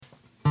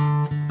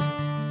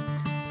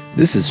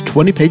This is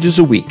 20 Pages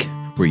a Week,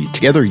 where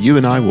together you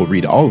and I will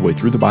read all the way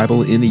through the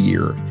Bible in a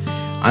year.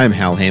 I am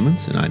Hal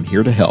Hammonds, and I'm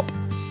here to help.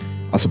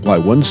 I'll supply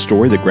one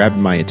story that grabbed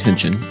my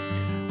attention,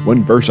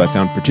 one verse I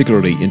found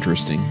particularly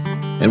interesting,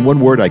 and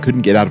one word I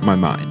couldn't get out of my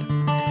mind.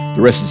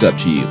 The rest is up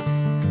to you.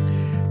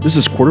 This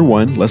is Quarter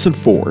 1, Lesson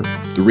 4.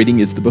 The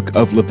reading is the book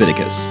of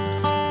Leviticus.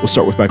 We'll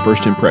start with my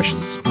first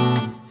impressions.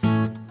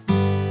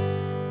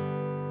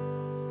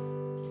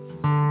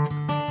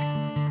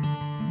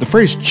 The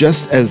phrase,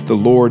 just as the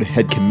Lord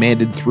had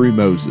commanded through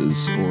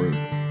Moses, or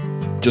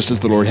just as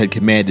the Lord had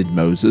commanded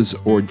Moses,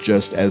 or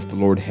just as the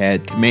Lord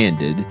had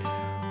commanded,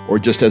 or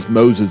just as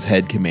Moses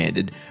had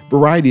commanded,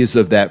 varieties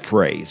of that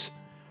phrase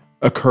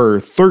occur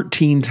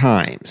 13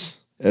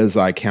 times, as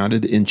I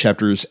counted, in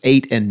chapters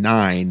 8 and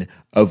 9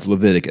 of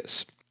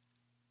Leviticus.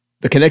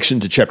 The connection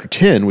to chapter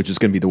 10, which is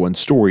going to be the one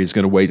story, is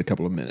going to wait a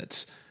couple of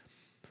minutes.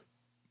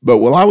 But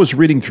while I was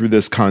reading through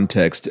this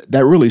context,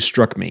 that really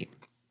struck me.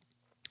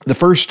 The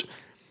first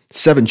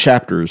 7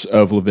 chapters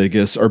of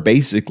Leviticus are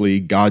basically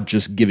God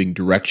just giving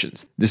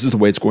directions. This is the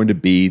way it's going to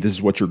be. This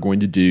is what you're going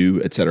to do,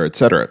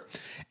 etc.,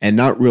 and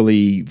not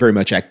really very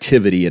much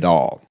activity at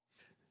all.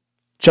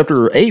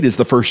 Chapter 8 is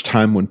the first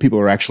time when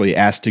people are actually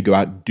asked to go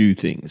out and do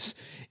things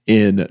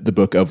in the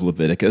book of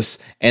Leviticus,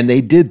 and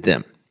they did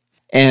them.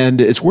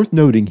 And it's worth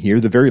noting here,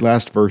 the very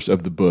last verse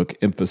of the book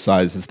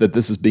emphasizes that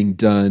this is being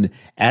done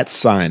at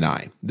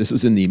Sinai. This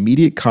is in the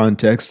immediate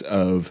context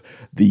of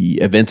the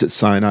events at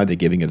Sinai, the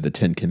giving of the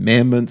Ten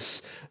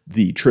Commandments,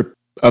 the trip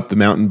up the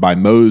mountain by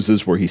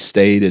Moses where he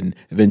stayed, and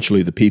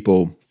eventually the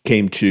people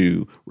came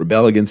to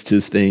rebel against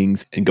his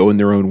things and go in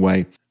their own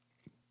way.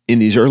 In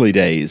these early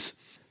days,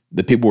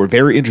 the people were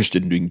very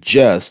interested in doing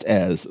just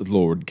as the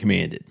Lord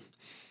commanded.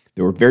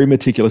 They were very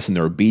meticulous in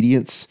their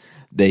obedience.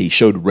 They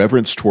showed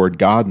reverence toward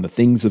God and the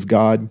things of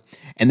God,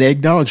 and they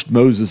acknowledged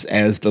Moses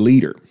as the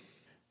leader.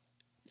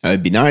 Now,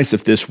 it'd be nice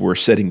if this were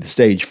setting the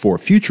stage for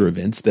future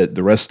events, that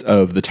the rest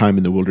of the time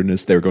in the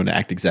wilderness they were going to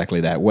act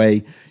exactly that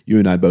way. You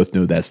and I both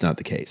know that's not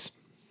the case.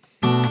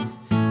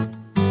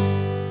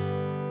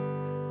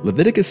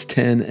 Leviticus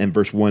 10 and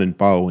verse 1 and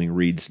following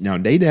reads, Now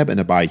Nadab and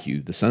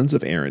Abihu, the sons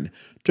of Aaron,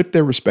 took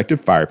their respective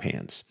fire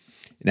pans,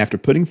 and after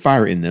putting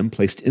fire in them,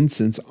 placed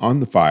incense on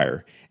the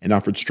fire, and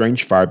offered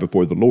strange fire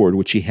before the Lord,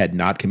 which he had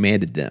not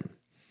commanded them.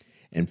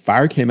 And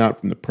fire came out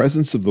from the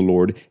presence of the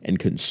Lord, and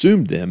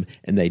consumed them,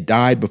 and they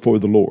died before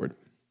the Lord.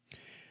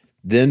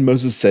 Then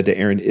Moses said to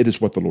Aaron, It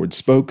is what the Lord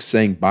spoke,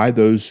 saying, By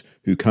those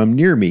who come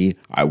near me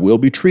I will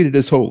be treated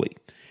as holy,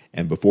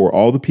 and before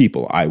all the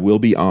people I will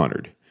be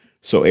honored.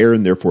 So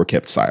Aaron therefore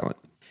kept silent.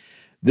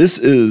 This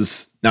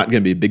is not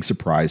going to be a big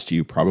surprise to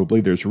you,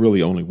 probably. There's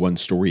really only one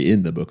story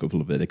in the book of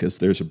Leviticus.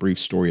 There's a brief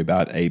story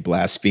about a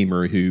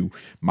blasphemer who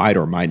might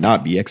or might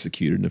not be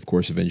executed, and of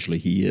course, eventually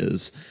he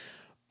is.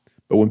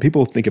 But when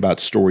people think about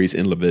stories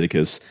in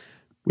Leviticus,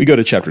 we go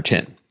to chapter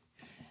 10.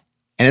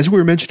 And as we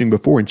were mentioning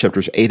before in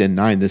chapters 8 and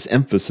 9, this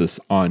emphasis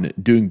on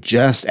doing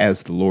just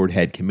as the Lord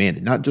had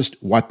commanded, not just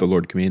what the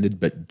Lord commanded,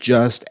 but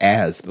just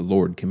as the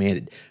Lord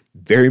commanded.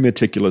 Very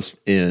meticulous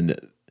in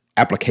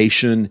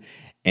application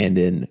and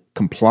in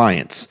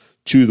compliance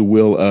to the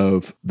will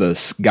of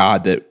the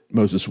God that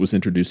Moses was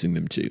introducing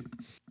them to.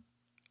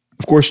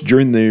 Of course,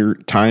 during their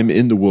time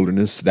in the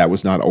wilderness, that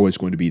was not always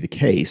going to be the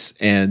case,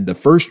 and the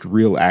first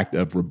real act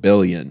of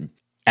rebellion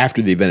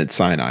after the event at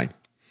Sinai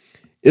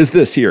is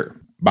this here,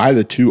 by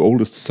the 2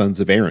 oldest sons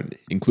of Aaron,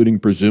 including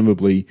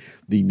presumably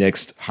the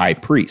next high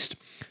priest.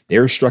 They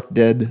are struck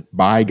dead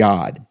by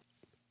God.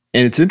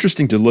 And it's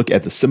interesting to look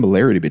at the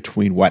similarity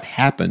between what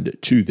happened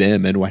to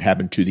them and what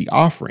happened to the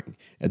offering.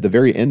 At the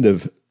very end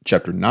of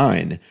chapter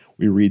 9,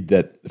 we read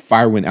that the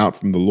fire went out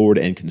from the Lord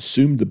and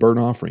consumed the burnt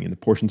offering and the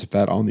portions of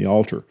fat on the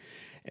altar.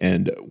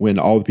 And when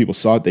all the people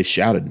saw it, they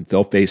shouted and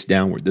fell face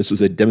downward. This was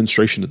a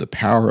demonstration of the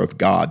power of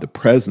God, the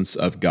presence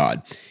of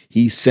God.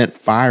 He sent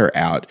fire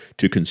out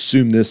to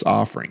consume this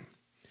offering.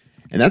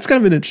 And that's kind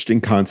of an interesting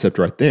concept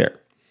right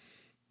there.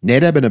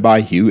 Nadab and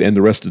Abihu and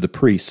the rest of the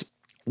priests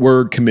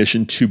were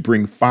commissioned to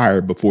bring fire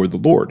before the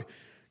Lord.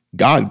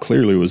 God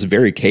clearly was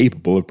very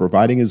capable of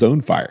providing his own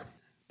fire.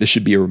 This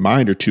should be a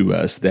reminder to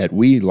us that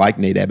we, like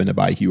Nadab and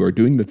Abihu, are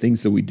doing the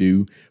things that we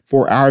do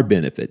for our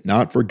benefit,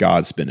 not for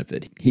God's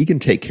benefit. He can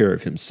take care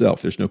of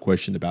himself. There's no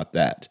question about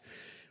that.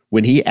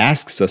 When he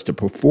asks us to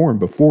perform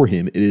before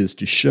him, it is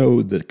to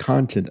show the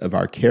content of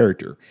our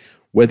character,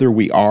 whether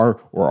we are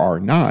or are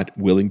not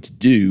willing to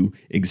do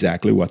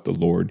exactly what the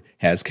Lord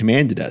has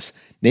commanded us.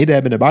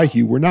 Nadab and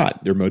Abihu were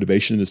not. Their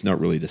motivation is not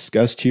really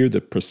discussed here. The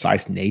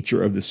precise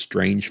nature of the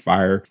strange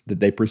fire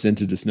that they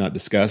presented is not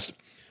discussed.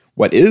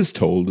 What is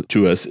told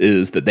to us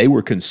is that they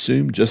were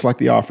consumed just like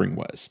the offering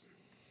was.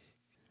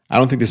 I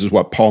don't think this is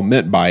what Paul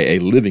meant by a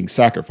living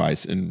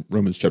sacrifice in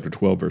Romans chapter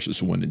 12,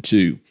 verses 1 and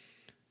 2.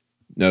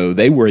 No,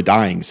 they were a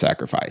dying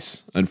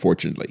sacrifice,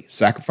 unfortunately,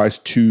 sacrifice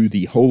to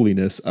the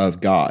holiness of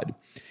God.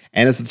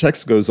 And as the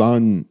text goes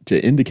on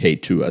to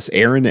indicate to us,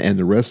 Aaron and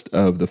the rest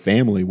of the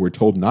family were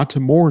told not to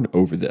mourn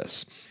over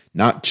this,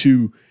 not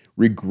to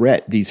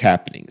regret these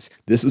happenings.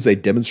 This is a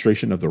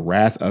demonstration of the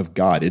wrath of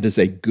God. It is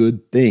a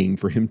good thing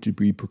for him to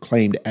be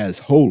proclaimed as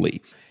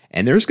holy.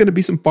 And there's going to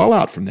be some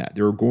fallout from that.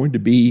 There are going to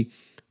be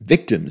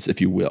victims, if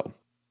you will,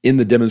 in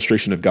the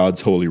demonstration of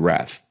God's holy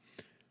wrath.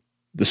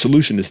 The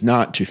solution is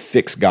not to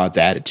fix God's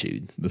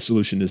attitude. The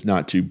solution is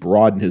not to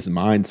broaden his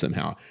mind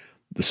somehow.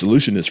 The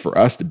solution is for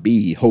us to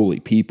be holy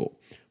people,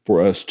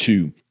 for us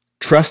to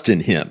trust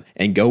in him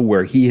and go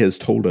where he has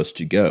told us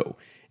to go,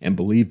 and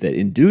believe that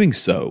in doing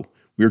so,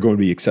 we're going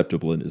to be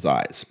acceptable in his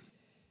eyes.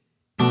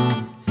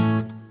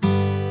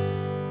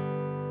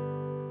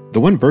 The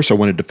one verse I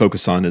wanted to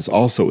focus on is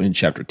also in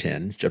chapter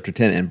 10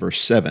 and verse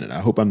 7. And I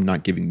hope I'm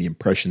not giving the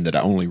impression that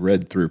I only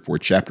read 3 or 4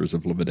 chapters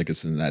of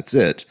Leviticus and that's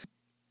it.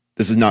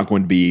 This is not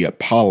going to be a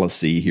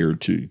policy here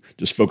to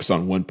just focus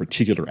on one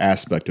particular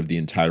aspect of the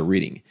entire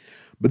reading.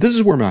 But this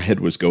is where my head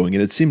was going,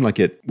 and it seemed like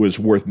it was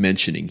worth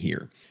mentioning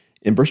here.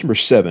 In verse number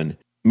 7,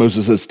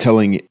 Moses is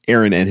telling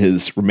Aaron and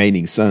his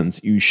remaining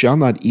sons, "You shall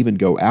not even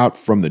go out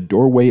from the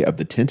doorway of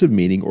the tent of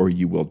meeting, or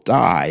you will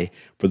die,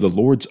 for the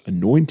Lord's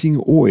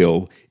anointing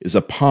oil is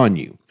upon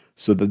you,"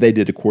 so that they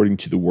did according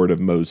to the word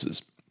of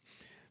Moses.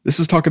 This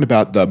is talking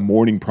about the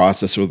mourning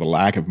process, or the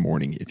lack of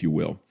mourning, if you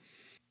will,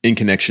 in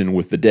connection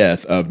with the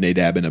death of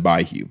Nadab and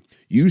Abihu.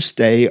 You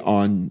stay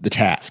on the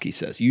task, he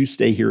says. You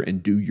stay here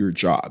and do your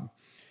job.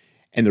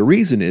 And the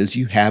reason is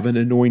you have an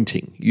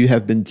anointing. You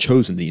have been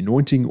chosen. The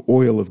anointing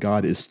oil of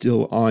God is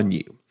still on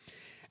you.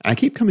 And I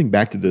keep coming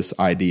back to this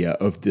idea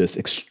of this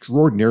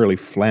extraordinarily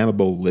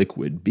flammable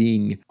liquid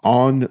being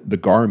on the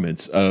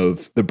garments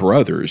of the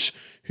brothers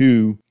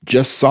who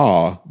just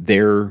saw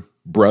their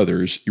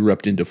brothers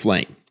erupt into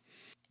flame.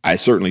 I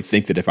certainly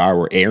think that if I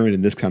were Aaron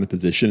in this kind of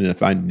position, and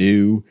if I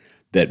knew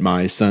that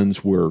my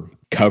sons were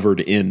covered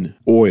in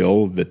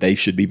oil, that they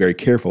should be very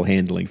careful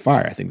handling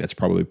fire. I think that's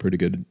probably a pretty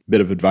good bit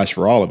of advice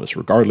for all of us,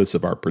 regardless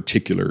of our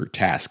particular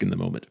task in the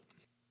moment.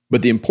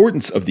 But the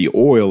importance of the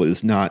oil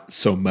is not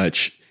so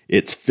much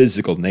its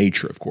physical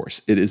nature, of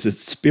course. It is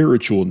its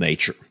spiritual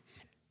nature.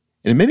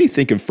 And it made me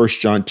think of 1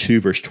 John 2,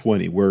 verse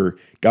 20, where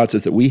God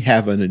says that we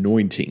have an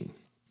anointing,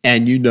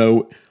 and you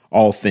know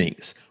all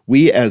things.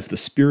 We, as the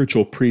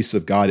spiritual priests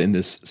of God in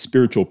this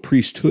spiritual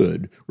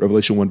priesthood,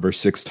 Revelation 1, verse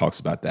 6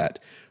 talks about that.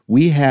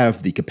 We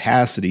have the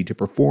capacity to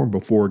perform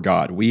before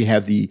God. We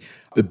have the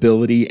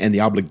ability and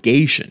the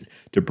obligation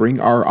to bring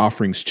our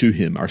offerings to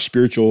him, our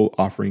spiritual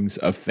offerings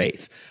of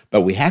faith.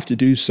 But we have to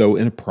do so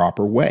in a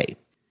proper way.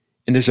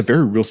 And there's a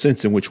very real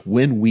sense in which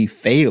when we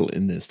fail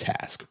in this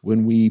task,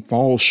 when we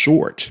fall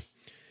short,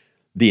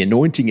 the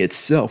anointing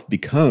itself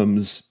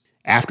becomes,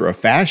 after a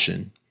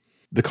fashion,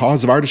 the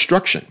cause of our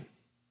destruction.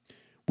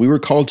 We were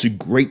called to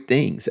great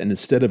things, and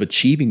instead of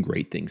achieving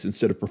great things,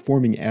 instead of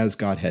performing as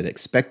God had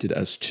expected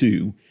us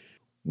to,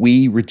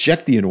 we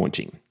reject the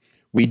anointing.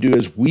 We do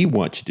as we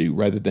want to do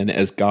rather than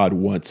as God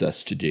wants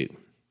us to do.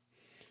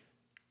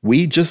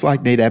 We, just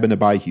like Nadab and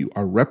Abihu,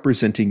 are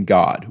representing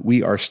God.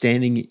 We are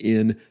standing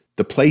in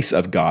the place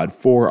of God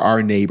for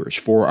our neighbors,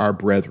 for our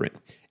brethren,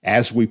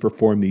 as we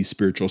perform these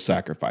spiritual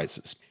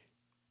sacrifices.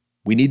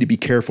 We need to be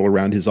careful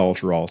around his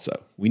altar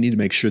also. We need to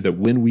make sure that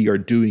when we are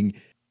doing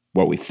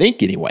what we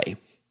think anyway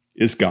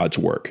is God's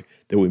work,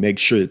 that we make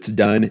sure it's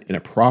done in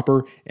a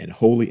proper and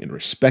holy and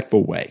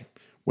respectful way,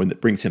 one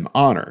that brings him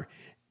honor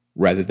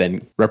rather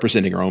than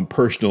representing our own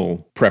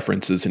personal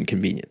preferences and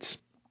convenience.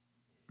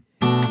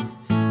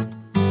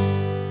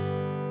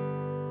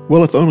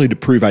 Well, if only to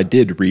prove I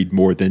did read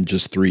more than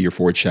just 3 or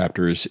 4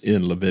 chapters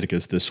in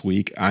Leviticus this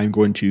week, I'm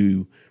going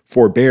to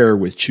forbear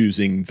with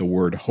choosing the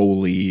word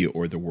holy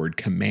or the word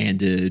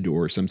commanded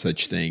or some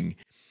such thing.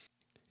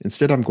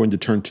 Instead, I'm going to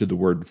turn to the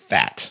word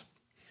fat.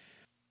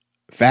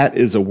 Fat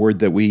is a word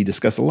that we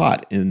discuss a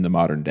lot in the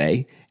modern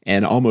day,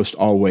 and almost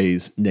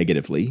always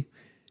negatively.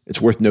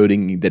 It's worth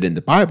noting that in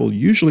the Bible,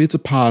 usually it's a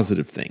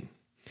positive thing.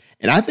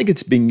 And I think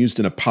it's being used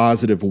in a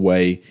positive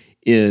way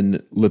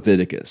in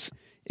Leviticus.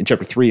 In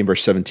chapter 3 and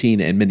verse 17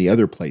 and many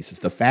other places,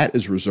 the fat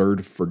is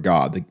reserved for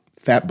God. The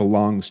fat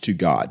belongs to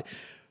God.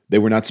 They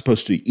were not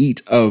supposed to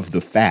eat of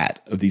the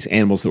fat of these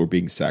animals that were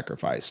being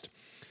sacrificed,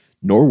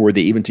 nor were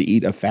they even to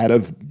eat of fat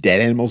of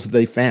dead animals that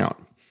they found.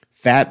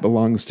 Fat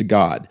belongs to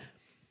God.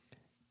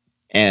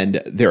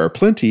 And there are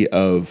plenty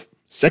of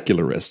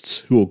secularists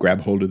who will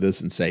grab hold of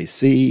this and say,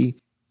 see,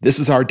 this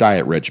is our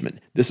diet regimen.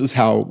 This is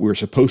how we're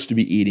supposed to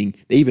be eating.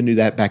 They even knew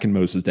that back in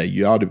Moses' day.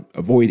 You ought to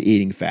avoid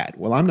eating fat.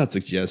 Well, I'm not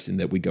suggesting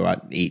that we go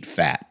out and eat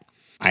fat.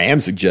 I am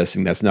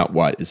suggesting that's not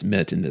what is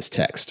meant in this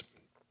text.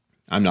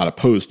 I'm not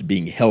opposed to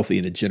being healthy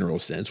in a general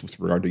sense with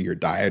regard to your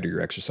diet or your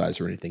exercise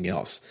or anything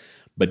else.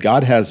 But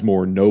God has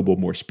more noble,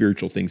 more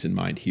spiritual things in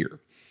mind here.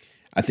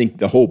 I think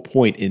the whole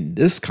point in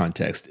this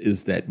context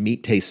is that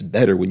meat tastes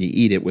better when you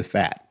eat it with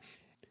fat.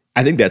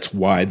 I think that's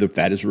why the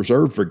fat is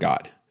reserved for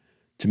God,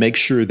 to make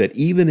sure that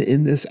even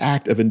in this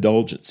act of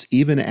indulgence,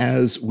 even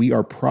as we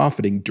are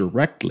profiting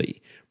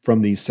directly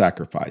from these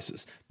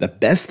sacrifices, the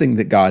best thing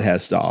that God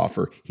has to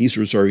offer, he's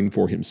reserving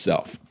for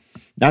himself.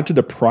 Not to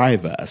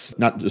deprive us,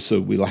 not just so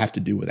we'll have to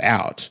do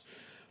without,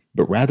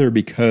 but rather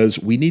because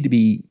we need to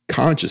be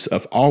conscious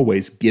of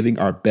always giving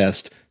our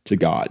best to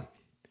God.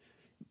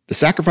 The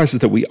sacrifices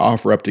that we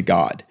offer up to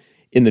God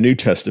in the New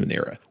Testament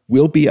era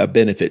will be a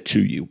benefit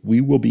to you.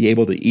 We will be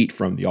able to eat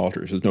from the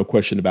altars. There's no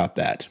question about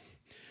that.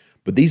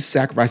 But these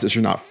sacrifices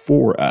are not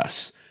for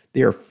us.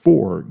 They are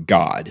for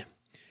God.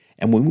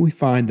 And when we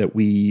find that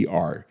we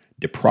are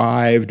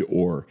deprived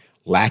or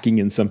lacking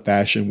in some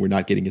fashion, we're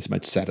not getting as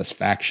much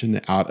satisfaction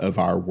out of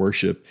our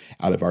worship,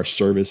 out of our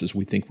service as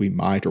we think we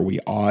might or we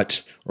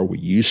ought or we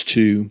used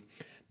to,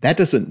 that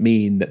doesn't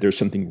mean that there's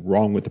something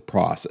wrong with the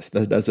process.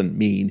 That doesn't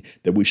mean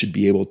that we should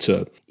be able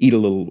to eat a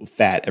little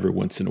fat every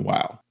once in a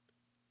while.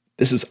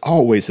 This is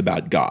always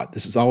about God.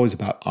 This is always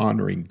about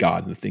honoring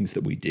God in the things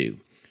that we do.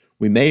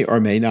 We may or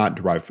may not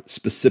derive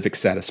specific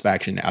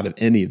satisfaction out of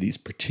any of these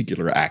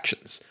particular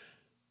actions.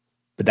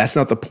 But that's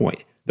not the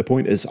point. The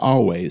point is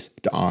always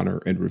to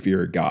honor and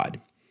revere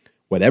God.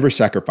 Whatever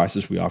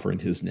sacrifices we offer in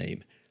His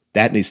name,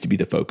 that needs to be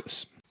the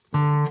focus.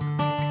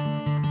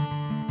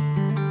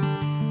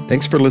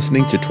 Thanks for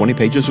listening to 20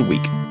 Pages a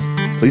Week.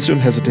 Please don't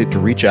hesitate to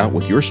reach out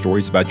with your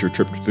stories about your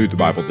trip through the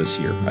Bible this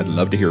year. I'd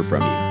love to hear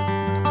from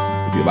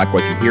you. If you like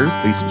what you hear,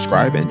 please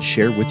subscribe and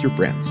share with your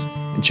friends.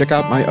 And check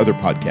out my other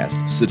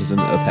podcast, Citizen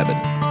of Heaven.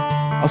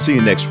 I'll see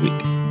you next week.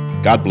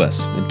 God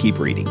bless and keep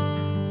reading.